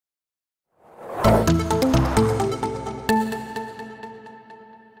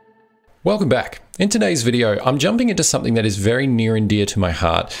Welcome back. In today's video, I'm jumping into something that is very near and dear to my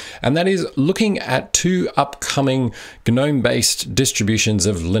heart, and that is looking at two upcoming GNOME-based distributions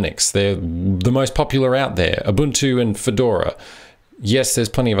of Linux. They're the most popular out there, Ubuntu and Fedora. Yes, there's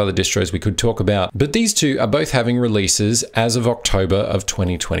plenty of other distros we could talk about, but these two are both having releases as of October of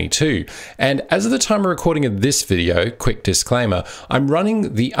 2022. And as of the time of recording of this video, quick disclaimer, I'm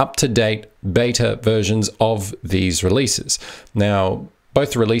running the up-to-date beta versions of these releases. Now,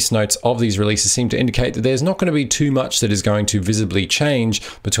 both the release notes of these releases seem to indicate that there's not going to be too much that is going to visibly change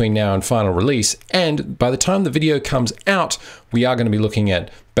between now and final release. And by the time the video comes out, we are going to be looking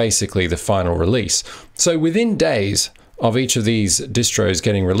at basically the final release. So within days of each of these distros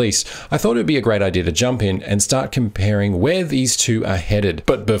getting released, I thought it would be a great idea to jump in and start comparing where these two are headed.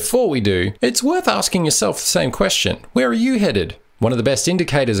 But before we do, it's worth asking yourself the same question. Where are you headed? One of the best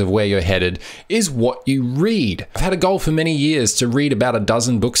indicators of where you're headed is what you read. I've had a goal for many years to read about a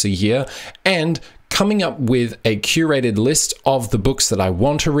dozen books a year, and coming up with a curated list of the books that I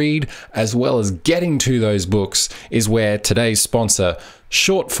want to read, as well as getting to those books, is where today's sponsor,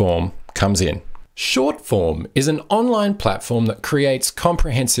 Shortform, comes in. Shortform is an online platform that creates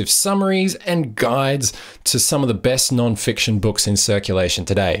comprehensive summaries and guides to some of the best non-fiction books in circulation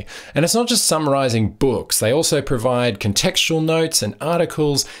today. And it's not just summarizing books, they also provide contextual notes and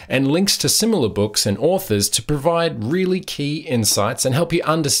articles and links to similar books and authors to provide really key insights and help you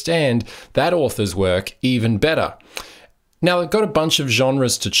understand that author's work even better. Now, they've got a bunch of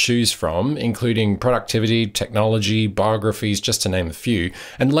genres to choose from, including productivity, technology, biographies, just to name a few.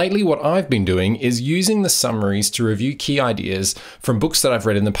 And lately, what I've been doing is using the summaries to review key ideas from books that I've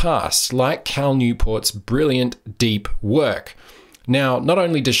read in the past, like Cal Newport's brilliant, deep work. Now, not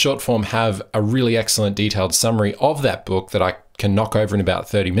only does Shortform have a really excellent detailed summary of that book that I can knock over in about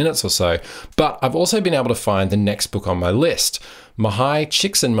 30 minutes or so, but I've also been able to find the next book on my list, Mihai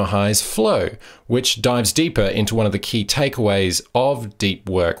Csikszentmihalyi's Flow, which dives deeper into one of the key takeaways of deep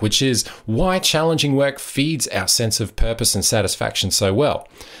work, which is why challenging work feeds our sense of purpose and satisfaction so well.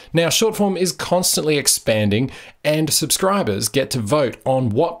 Now, Shortform is constantly expanding, and subscribers get to vote on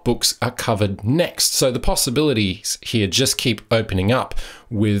what books are covered next. So the possibilities here just keep opening up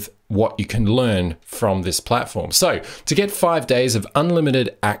with what you can learn from this platform. So to get 5 days of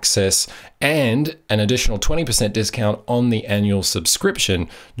unlimited access and an additional 20% discount on the annual subscription,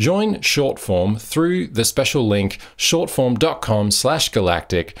 join Shortform through the special link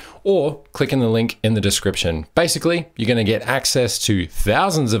shortform.com/galactic, or click in the link in the description. Basically, you're going to get access to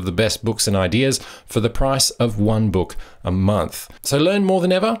thousands of the best books and ideas for the price of one book a month. So learn more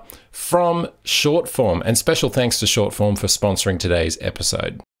than ever from Shortform, and special thanks to Shortform for sponsoring today's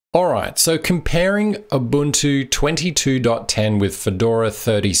episode. All right, so comparing Ubuntu 22.10 with Fedora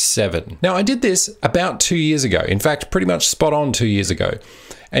 37. Now, I did this about 2 years ago. In fact, pretty much spot on 2 years ago.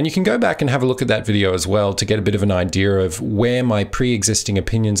 And you can go back and have a look at that video as well to get a bit of an idea of where my pre-existing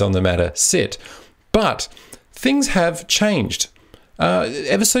opinions on the matter sit. But things have changed.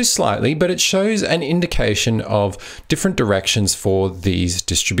 Ever so slightly, but it shows an indication of different directions for these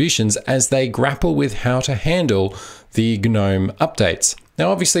distributions as they grapple with how to handle the GNOME updates. Now,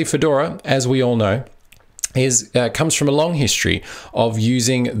 obviously, Fedora, as we all know, comes from a long history of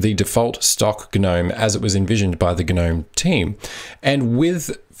using the default stock GNOME as it was envisioned by the GNOME team. And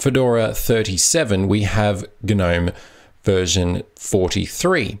with Fedora 37, we have GNOME version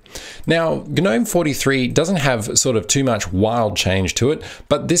 43. Now, GNOME 43 doesn't have sort of too much wild change to it,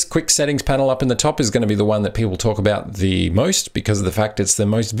 but this quick settings panel up in the top is going to be the one that people talk about the most because of the fact it's the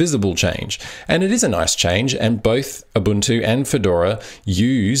most visible change. And it is a nice change, and both Ubuntu and Fedora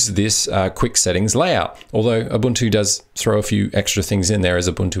use this quick settings layout, although Ubuntu does throw a few extra things in there, as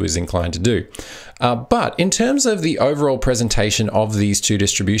Ubuntu is inclined to do. But in terms of the overall presentation of these two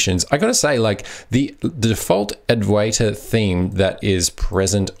distributions, I got to say, like, the default Adwaita theme that is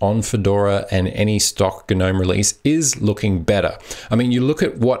present on Fedora and any stock GNOME release is looking better. I mean, you look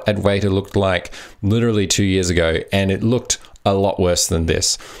at what Adwaita looked like literally 2 years ago, and it looked a lot worse than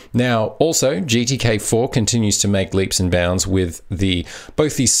this. Now, also, GTK4 continues to make leaps and bounds with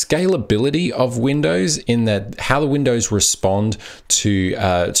both the scalability of Windows, in that how the windows respond to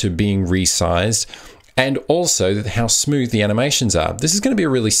being resized, and also how smooth the animations are. This is going to be a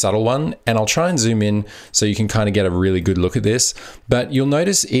really subtle one, and I'll try and zoom in so you can kind of get a really good look at this. But you'll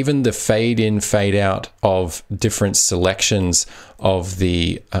notice even the fade in, fade out of different selections of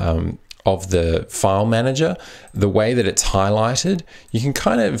the file manager, the way that it's highlighted, you can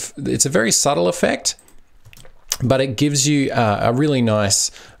kind of, it's a very subtle effect. but it gives you a really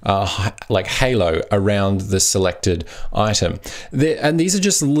nice like halo around the selected item. And these are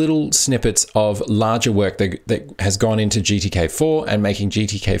just little snippets of larger work that has gone into GTK4 and making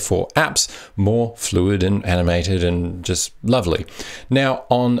GTK4 apps more fluid and animated and just lovely. Now,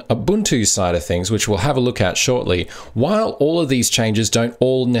 on Ubuntu's side of things, which we'll have a look at shortly, while all of these changes don't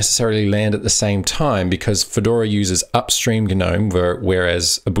all necessarily land at the same time, because Fedora uses upstream GNOME,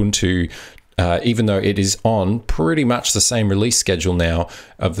 whereas Ubuntu, even though it is on pretty much the same release schedule now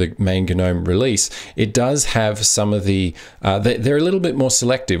of the main GNOME release, it does have some of the, they're a little bit more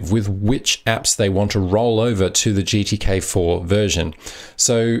selective with which apps they want to roll over to the GTK4 version.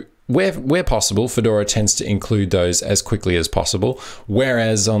 So where possible, Fedora tends to include those as quickly as possible,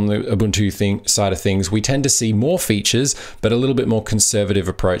 whereas on the Ubuntu side of things, we tend to see more features, but a little bit more conservative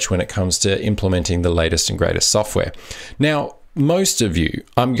approach when it comes to implementing the latest and greatest software. Now, most of you,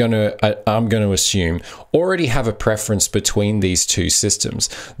 I'm going to assume, already have a preference between these two systems.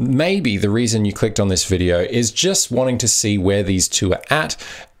 Maybe the reason you clicked on this video is just wanting to see where these two are at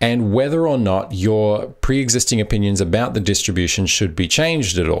and whether or not your pre-existing opinions about the distribution should be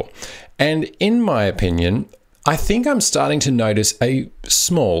changed at all. And in my opinion, I think I'm starting to notice a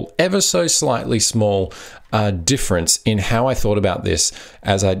small, ever so slightly small difference in how I thought about this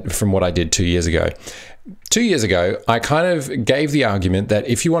from what I did 2 years ago. 2 years ago, I kind of gave the argument that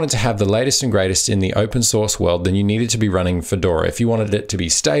if you wanted to have the latest and greatest in the open source world, then you needed to be running Fedora. If you wanted it to be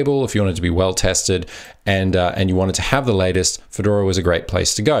stable, if you wanted it to be well tested, and you wanted to have the latest, Fedora was a great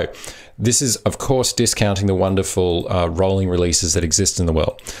place to go. This is, of course, discounting the wonderful rolling releases that exist in the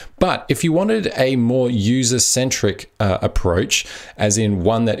world. But if you wanted a more user-centric approach, as in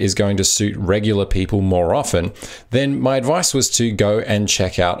one that is going to suit regular people more often, then my advice was to go and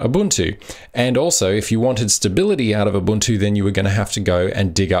check out Ubuntu. And also, if you wanted stability out of Ubuntu, then you were going to have to go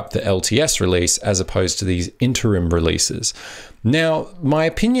and dig up the LTS release as opposed to these interim releases. Now, my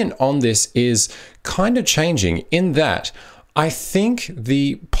opinion on this is kind of changing in that I think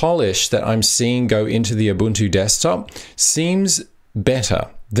the polish that I'm seeing go into the Ubuntu desktop seems better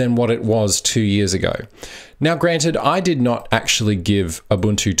than what it was 2 years ago. Now, granted, I did not actually give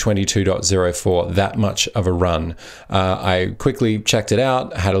Ubuntu 22.04 that much of a run. I quickly checked it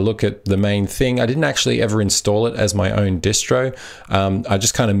out, had a look at the main thing. I didn't actually ever install it as my own distro. I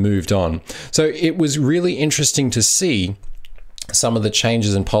just kind of moved on. So it was really interesting to see some of the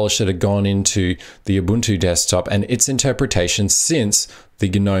changes and polish that had gone into the Ubuntu desktop and its interpretation since the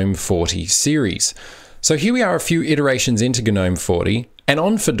GNOME 40 series. So here we are a few iterations into GNOME 40, and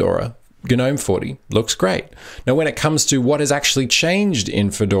on Fedora, GNOME 40 looks great. Now, when it comes to what has actually changed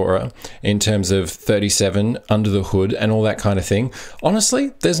in Fedora in terms of 37 under the hood and all that kind of thing,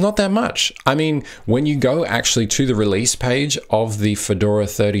 honestly, there's not that much. I mean, when you go actually to the release page of the Fedora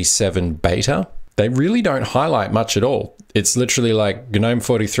 37 beta, they really don't highlight much at all. It's literally like GNOME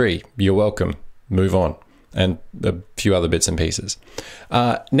 43, you're welcome, move on, and a few other bits and pieces.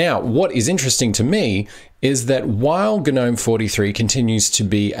 Now, what is interesting to me is that while GNOME 43 continues to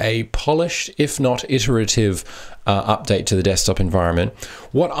be a polished, if not iterative, update to the desktop environment,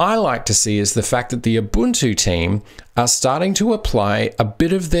 what I like to see is the fact that the Ubuntu team are starting to apply a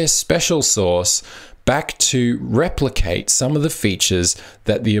bit of their special sauce back to replicate some of the features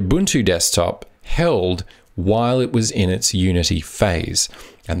that the Ubuntu desktop held while it was in its Unity phase.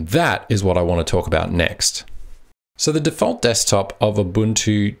 And that is what I want to talk about next. So the default desktop of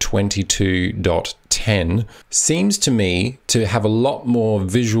Ubuntu 22.10 seems to me to have a lot more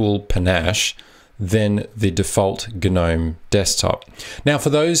visual panache than the default GNOME desktop. Now, for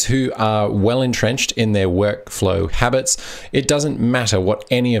those who are well entrenched in their workflow habits, it doesn't matter what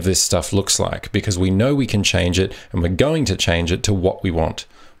any of this stuff looks like because we know we can change it and we're going to change it to what we want.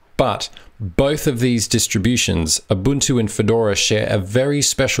 But both of these distributions, Ubuntu and Fedora, share a very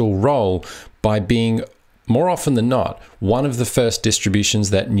special role by being, more often than not, one of the first distributions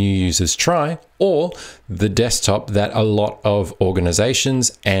that new users try, or the desktop that a lot of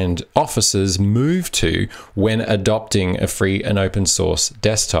organizations and offices move to when adopting a free and open source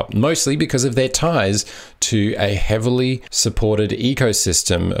desktop, mostly because of their ties to a heavily supported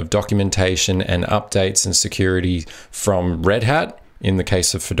ecosystem of documentation and updates and security from Red Hat, in the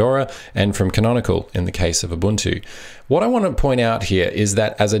case of Fedora, and from Canonical in the case of Ubuntu. What I want to point out here is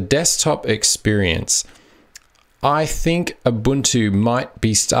that as a desktop experience, I think Ubuntu might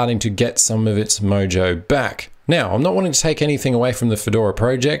be starting to get some of its mojo back. Now, I'm not wanting to take anything away from the Fedora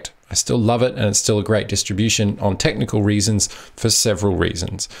project. I still love it, and it's still a great distribution on technical reasons for several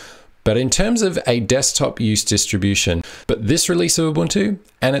reasons. But in terms of a desktop use distribution, But this release of Ubuntu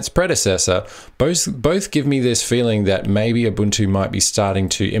and its predecessor both give me this feeling that maybe Ubuntu might be starting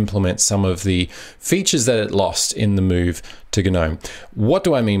to implement some of the features that it lost in the move to GNOME. What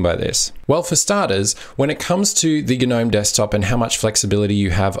do I mean by this? Well, for starters, when it comes to the GNOME desktop and how much flexibility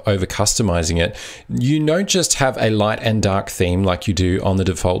you have over customizing it, you don't just have a light and dark theme like you do on the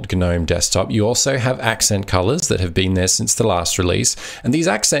default GNOME desktop. You also have accent colors that have been there since the last release. And these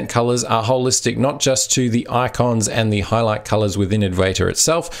accent colors are holistic not just to the icons and the highlight colors within Advaita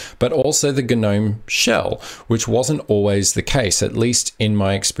itself, but also the GNOME shell, which wasn't always the case, at least in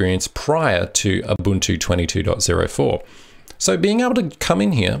my experience prior to Ubuntu 22.04. So being able to come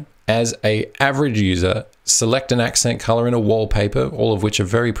in here as an average user, select an accent color and a wallpaper, all of which are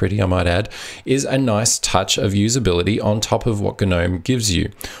very pretty, I might add, is a nice touch of usability on top of what GNOME gives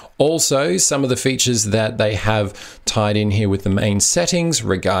you. Also, some of the features that they have tied in here with the main settings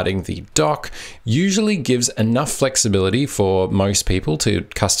regarding the dock usually gives enough flexibility for most people to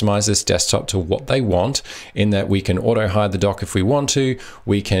customize this desktop to what they want, in that we can auto hide the dock if we want to,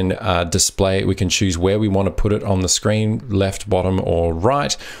 we can display it, we can choose where we want to put it on the screen, left, bottom, or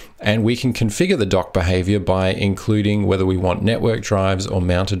right. And we can configure the dock behavior by including whether we want network drives or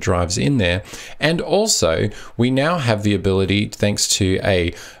mounted drives in there. And also, we now have the ability, thanks to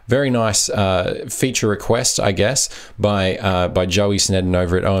a very nice feature request, I guess, by Joey Snedden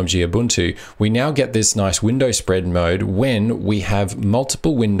over at OMG Ubuntu, we now get this nice window spread mode when we have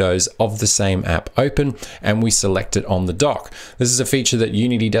multiple windows of the same app open and we select it on the dock. This is a feature that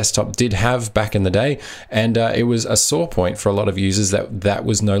Unity Desktop did have back in the day, and it was a sore point for a lot of users that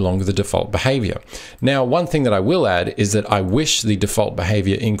was no longer the default behavior. Now, one thing that I will add is that I wish the default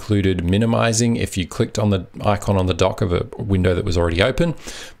behavior included minimizing if you clicked on the icon on the dock of a window that was already open,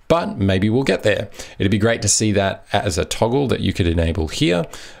 but maybe we'll get there. It'd be great to see that as a toggle that you could enable here.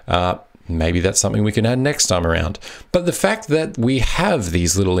 Maybe that's something we can add next time around. But the fact that we have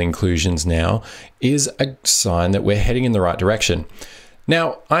these little inclusions now is a sign that we're heading in the right direction.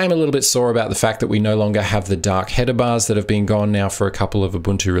 Now, I am a little bit sore about the fact that we no longer have the dark header bars that have been gone now for a couple of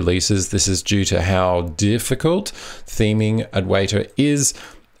Ubuntu releases. This is due to how difficult theming Adwaita is.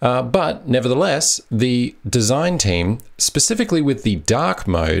 But nevertheless, the design team, specifically with the dark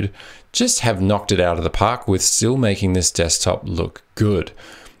mode, just have knocked it out of the park with still making this desktop look good.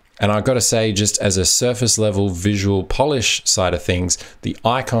 And I've got to say, just as a surface level visual polish side of things, the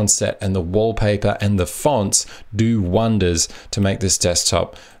icon set and the wallpaper and the fonts do wonders to make this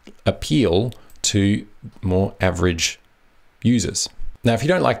desktop appeal to more average users. Now, if you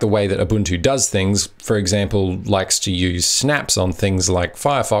don't like the way that Ubuntu does things, for example, likes to use snaps on things like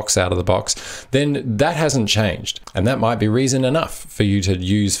Firefox out of the box, then that hasn't changed. And that might be reason enough for you to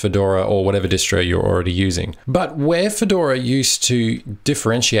use Fedora or whatever distro you're already using. But where Fedora used to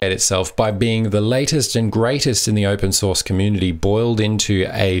differentiate itself by being the latest and greatest in the open source community, boiled into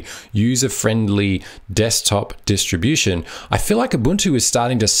a user-friendly desktop distribution, I feel like Ubuntu is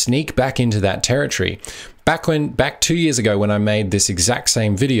starting to sneak back into that territory. Back 2 years ago when I made this exact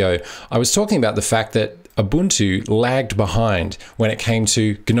same video, I was talking about the fact that Ubuntu lagged behind when it came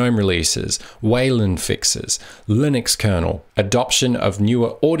to GNOME releases, Wayland fixes, Linux kernel, adoption of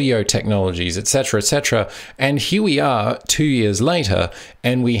newer audio technologies, etc., etc. And here we are 2 years later,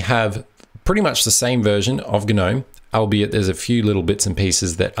 and we have pretty much the same version of GNOME, albeit there's a few little bits and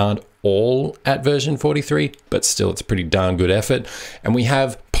pieces that aren't all at version 43, but still it's a pretty darn good effort. And we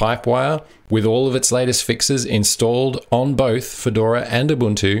have Pipewire with all of its latest fixes installed on both Fedora and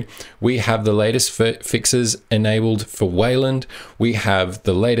Ubuntu. We have the latest fixes enabled for Wayland. We have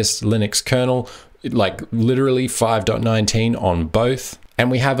the latest Linux kernel, like literally 5.19 on both. And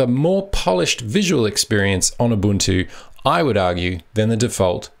we have a more polished visual experience on Ubuntu, I would argue, than the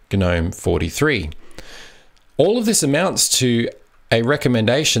default GNOME 43. All of this amounts to a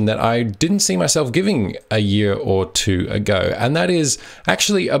recommendation that I didn't see myself giving a year or two ago, and that is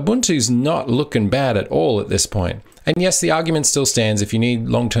actually Ubuntu's not looking bad at all at this point. And yes, the argument still stands. If you need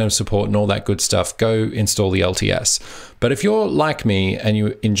long-term support and all that good stuff, go install the LTS. But if you're like me and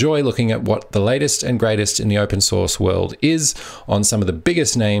you enjoy looking at what the latest and greatest in the open source world is on some of the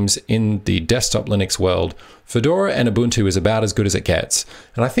biggest names in the desktop Linux world, Fedora and Ubuntu is about as good as it gets.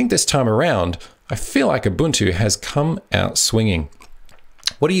 And I think this time around, I feel like Ubuntu has come out swinging.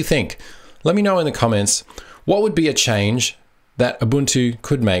 What do you think? Let me know in the comments, what would be a change that Ubuntu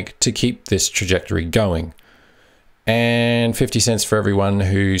could make to keep this trajectory going? And 50 cents for everyone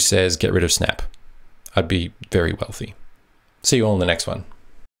who says get rid of Snap. I'd be very wealthy. See you all in the next one.